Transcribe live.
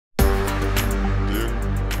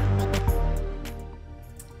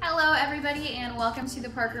everybody, and welcome to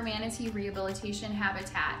the Parker Manatee Rehabilitation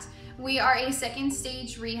Habitat. We are a second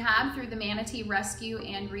stage rehab through the Manatee Rescue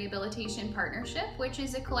and Rehabilitation Partnership, which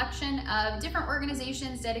is a collection of different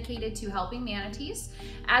organizations dedicated to helping manatees.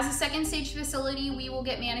 As a second stage facility, we will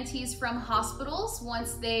get manatees from hospitals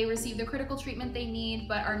once they receive the critical treatment they need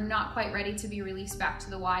but are not quite ready to be released back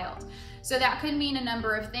to the wild. So that could mean a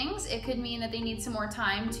number of things. It could mean that they need some more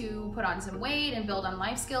time to put on some weight and build on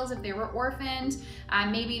life skills if they were orphaned.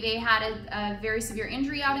 Maybe they had a very severe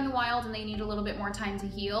injury out in the wild and they need a little bit more time to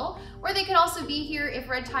heal. Or they could also be here if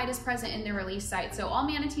red tide is present in their release site. So all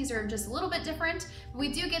manatees are just a little bit different, but we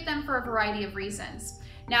do get them for a variety of reasons.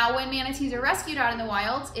 Now, when manatees are rescued out in the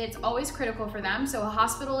wild, it's always critical for them. So a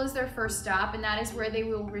hospital is their first stop, and that is where they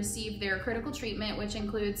will receive their critical treatment, which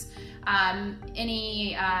includes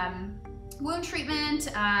any wound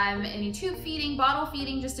treatment, any tube feeding, bottle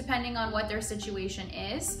feeding, just depending on what their situation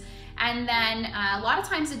is. And then a lot of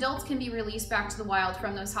times adults can be released back to the wild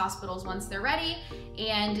from those hospitals once they're ready,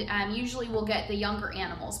 and usually we'll get the younger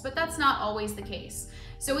animals, but that's not always the case.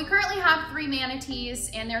 So we currently have 3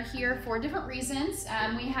 manatees, and they're here for different reasons.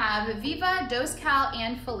 We have Viva, Doscal,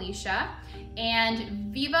 and Felicia.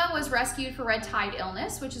 And Viva was rescued for red tide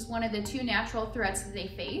illness, which is one of the 2 natural threats that they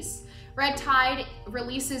face. Red tide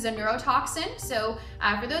releases a neurotoxin. So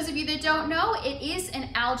for those of you that don't know, it is an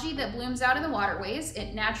algae that blooms out in the waterways.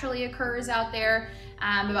 It naturally occurs out there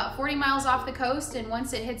about 40 miles off the coast, and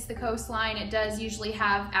once it hits the coastline, it does usually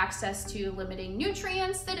have access to limiting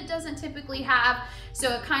nutrients that it doesn't typically have.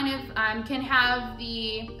 So it kind of can have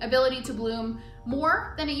the ability to bloom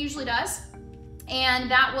more than it usually does.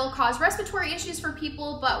 And that will cause respiratory issues for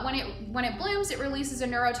people, but when it blooms, it releases a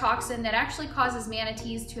neurotoxin that actually causes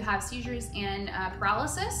manatees to have seizures and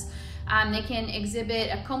paralysis. They can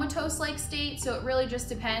exhibit a comatose-like state, so it really just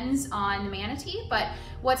depends on the manatee. But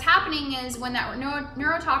what's happening is when that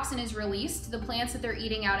neurotoxin is released, the plants that they're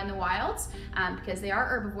eating out in the wilds, because they are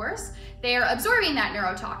herbivores, they are absorbing that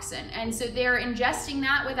neurotoxin. And so they're ingesting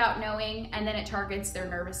that without knowing, and then it targets their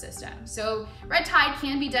nervous system. So red tide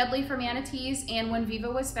can be deadly for manatees, and when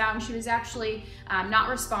Viva was found, she was actually not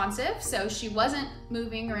responsive, so she wasn't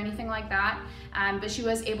moving or anything like that, but she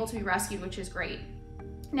was able to be rescued, which is great.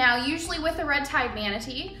 Now, usually with a red tide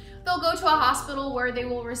manatee, they'll go to a hospital where they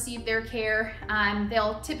will receive their care.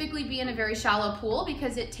 They'll typically be in a very shallow pool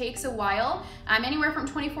because it takes a while, anywhere from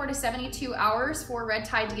 24 to 72 hours for red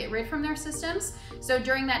tide to get rid from their systems. So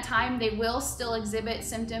during that time, they will still exhibit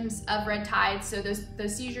symptoms of red tide. So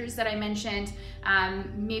those seizures that I mentioned,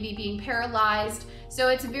 maybe being paralyzed. So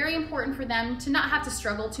it's very important for them to not have to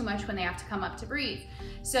struggle too much when they have to come up to breathe.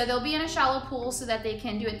 So they'll be in a shallow pool so that they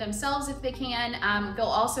can do it themselves if they can. They'll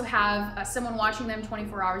also have someone watching them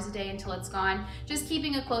 24 hours a day until it's gone, just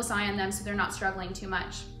keeping a close eye on them so they're not struggling too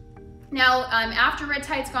much. Now, after red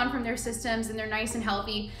tide's gone from their systems and they're nice and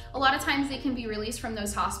healthy, a lot of times they can be released from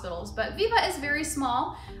those hospitals. But Viva is very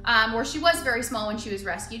small, or she was very small when she was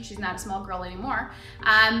rescued. She's not a small girl anymore.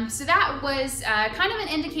 So that was kind of an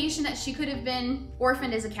indication that she could have been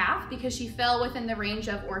orphaned as a calf because she fell within the range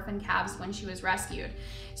of orphan calves when she was rescued.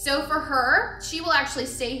 So for her, she will actually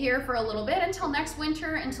stay here for a little bit until next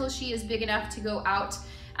winter, until she is big enough to go out.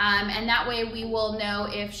 And that way we will know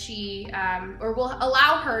if she, or we'll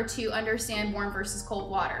allow her to understand warm versus cold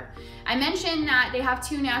water. I mentioned that they have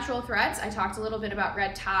 2 natural threats. I talked a little bit about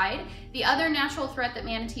red tide. The other natural threat that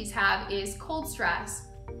manatees have is cold stress.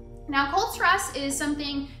 Now, cold stress is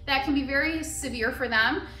something that can be very severe for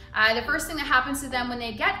them. The first thing that happens to them when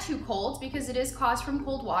they get too cold, because it is caused from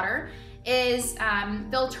cold water, is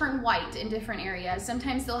they'll turn white in different areas.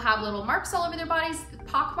 Sometimes they'll have little marks all over their bodies,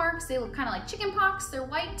 pock marks. They look kind of like chicken pox, they're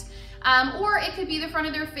white. Or it could be the front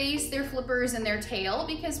of their face, their flippers, and their tail,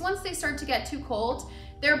 because once they start to get too cold,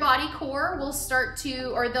 their body core will start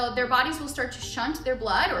to, or their bodies will start to shunt their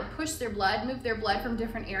blood or push their blood, move their blood from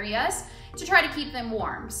different areas to try to keep them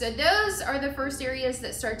warm. So those are the first areas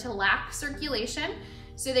that start to lack circulation.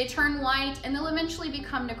 So they turn white and they'll eventually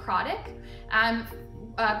become necrotic.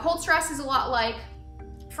 Cold stress is a lot like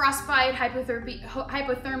frostbite,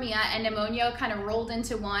 hypothermia, and pneumonia kind of rolled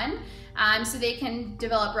into one. So they can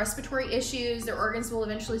develop respiratory issues. Their organs will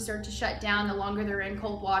eventually start to shut down the longer they're in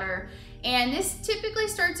cold water. And this typically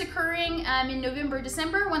starts occurring in November,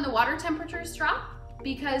 December, when the water temperatures drop,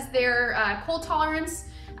 because their cold tolerance,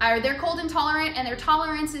 or they're cold intolerant, and their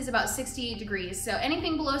tolerance is about 68 degrees. So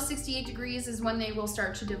anything below 68 degrees is when they will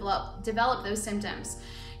start to develop those symptoms.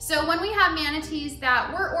 So when we have manatees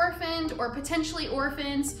that were orphaned or potentially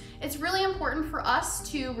orphans, it's really important for us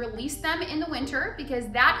to release them in the winter, because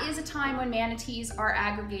that is a time when manatees are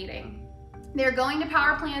aggregating. They're going to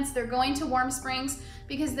power plants, they're going to warm springs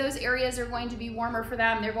because those areas are going to be warmer for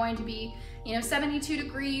them. They're going to be, 72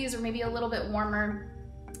 degrees or maybe a little bit warmer,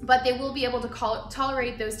 but they will be able to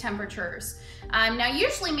tolerate those temperatures. Now,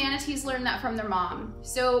 usually manatees learn that from their mom.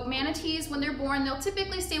 So manatees, when they're born, they'll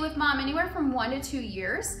typically stay with mom anywhere from 1 to 2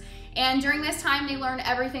 years. And during this time, they learn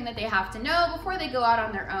everything that they have to know before they go out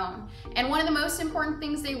on their own. And one of the most important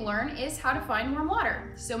things they learn is how to find warm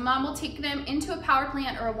water. So mom will take them into a power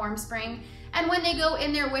plant or a warm spring. And when they go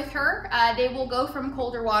in there with her, they will go from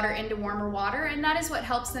colder water into warmer water. And that is what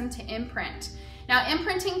helps them to imprint. Now,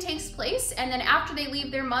 imprinting takes place, and then after they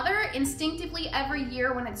leave their mother, instinctively every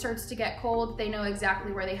year when it starts to get cold, they know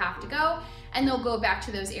exactly where they have to go, and they'll go back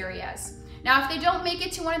to those areas. Now, if they don't make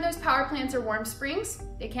it to one of those power plants or warm springs,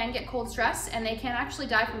 they can get cold stress, and they can actually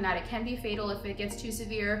die from that. It can be fatal if it gets too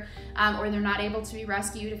severe, or they're not able to be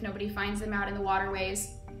rescued if nobody finds them out in the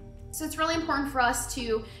waterways. So it's really important for us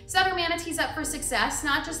to set our manatees up for success,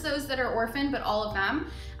 not just those that are orphaned, but all of them.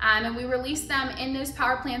 And we release them in those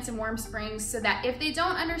power plants and warm springs so that if they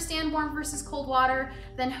don't understand warm versus cold water,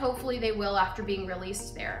 then hopefully they will after being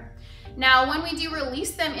released there. Now, when we do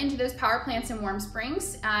release them into those power plants and warm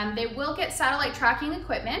springs, they will get satellite tracking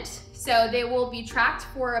equipment. So they will be tracked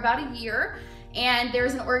for about a year. And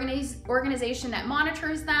there's an organization that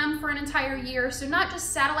monitors them for an entire year. So not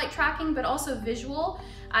just satellite tracking, but also visual.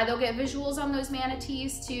 They'll get visuals on those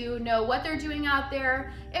manatees to know what they're doing out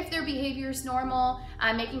there, if their behavior is normal,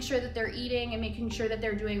 making sure that they're eating and making sure that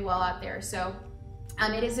they're doing well out there. So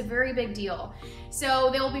it is a very big deal. So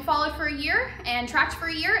they will be followed for a year and tracked for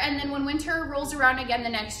a year, and then when winter rolls around again the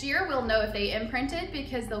next year, we'll know if they imprinted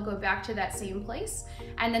because they'll go back to that same place,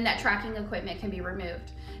 and then that tracking equipment can be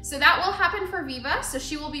removed. So that will happen for Viva. So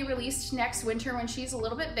she will be released next winter when she's a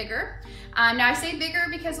little bit bigger. Now I say bigger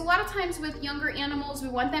because a lot of times with younger animals, we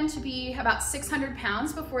want them to be about 600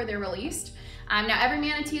 pounds before they're released. Now every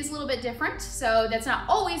manatee is a little bit different, so that's not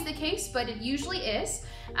always the case, but it usually is.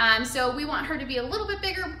 So we want her to be a little bit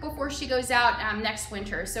bigger before she goes out next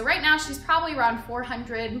winter. So right now she's probably around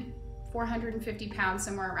 450 pounds,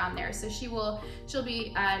 somewhere around there. So she'll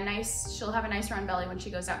be nice. She'll have a nice round belly when she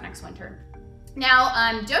goes out next winter.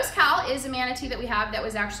 Now, Dos Cal is a manatee that we have that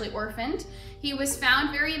was actually orphaned. He was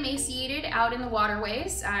found very emaciated out in the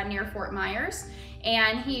waterways near Fort Myers,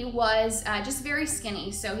 and he was just very skinny.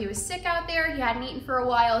 So he was sick out there. He hadn't eaten for a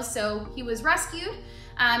while, so he was rescued.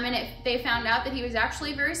 They found out that he was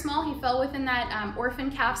actually very small. He fell within that orphan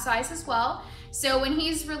calf size as well. So when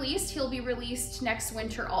he's released, he'll be released next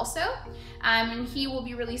winter also, and he will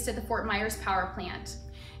be released at the Fort Myers power plant.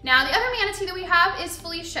 Now, the other manatee that we have is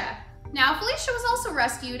Felicia. Now, Felicia was also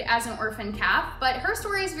rescued as an orphan calf, but her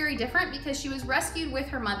story is very different because she was rescued with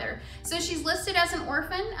her mother. So she's listed as an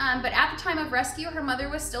orphan, but at the time of rescue, her mother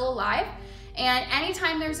was still alive. And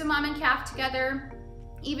anytime there's a mom and calf together,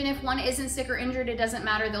 even if one isn't sick or injured, it doesn't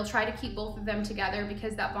matter. They'll try to keep both of them together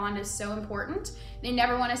because that bond is so important. They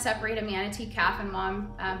never want to separate a manatee calf and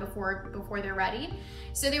mom before they're ready.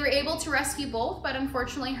 So they were able to rescue both, but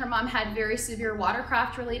unfortunately her mom had very severe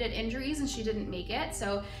watercraft related injuries and she didn't make it.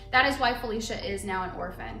 So that is why Felicia is now an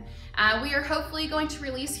orphan. We are hopefully going to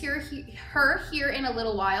release her here in a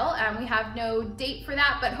little while. We have no date for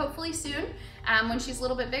that, but hopefully soon when she's a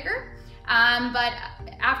little bit bigger. But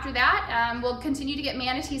after that, we'll continue to get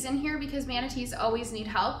manatees in here because manatees always need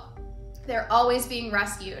help. They're always being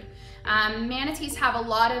rescued. Manatees have a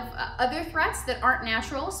lot of other threats that aren't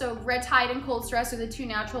natural. So red tide and cold stress are the two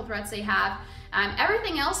natural threats they have.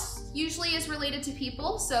 Everything else usually is related to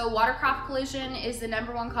people. So watercraft collision is the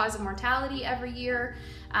 #1 cause of mortality every year.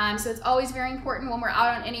 So it's always very important when we're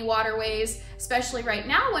out on any waterways, especially right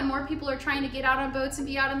now when more people are trying to get out on boats and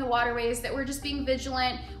be out in the waterways, that we're just being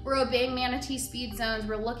vigilant. We're obeying manatee speed zones.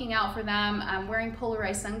 We're looking out for them. Wearing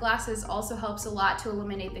polarized sunglasses also helps a lot to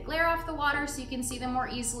eliminate the glare off the water so you can see them more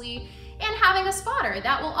easily. And having a spotter,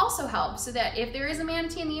 that will also help so that if there is a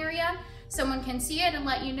manatee in the area, someone can see it and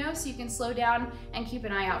let you know so you can slow down and keep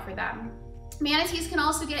an eye out for them. Manatees can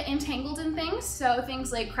also get entangled in things, so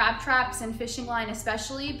things like crab traps and fishing line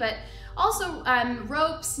especially, but also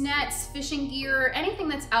ropes, nets, fishing gear, anything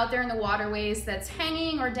that's out there in the waterways that's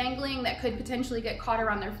hanging or dangling that could potentially get caught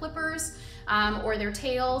around their flippers or their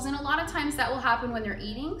tails, and a lot of times that will happen when they're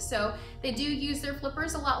eating. So they do use their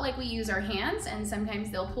flippers a lot like we use our hands, and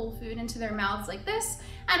sometimes they'll pull food into their mouths like this.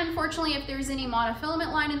 And unfortunately, if there's any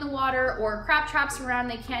monofilament line in the water or crab traps around,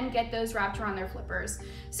 they can get those wrapped around their flippers.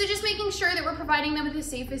 So just making sure that we're providing them with the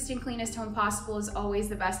safest and cleanest home possible is always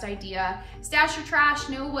the best idea. Stash your trash,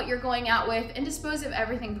 know what you're going out with, and dispose of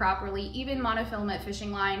everything properly, even monofilament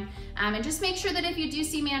fishing line. And just make sure that if you do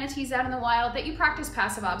see manatees out in the wild, that you practice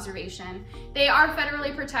passive observation. They are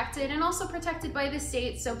federally protected and also protected by the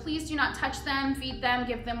state, so please do not touch them, feed them,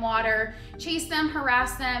 give them water, chase them,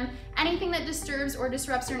 harass them. Anything that disturbs or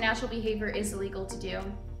disrupts their natural behavior is illegal to do.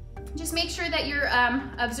 Just make sure that you're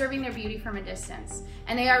observing their beauty from a distance,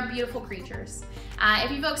 and they are beautiful creatures.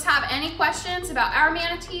 If you folks have any questions about our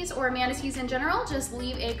manatees or manatees in general, just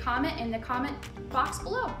leave a comment in the comment box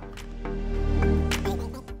below.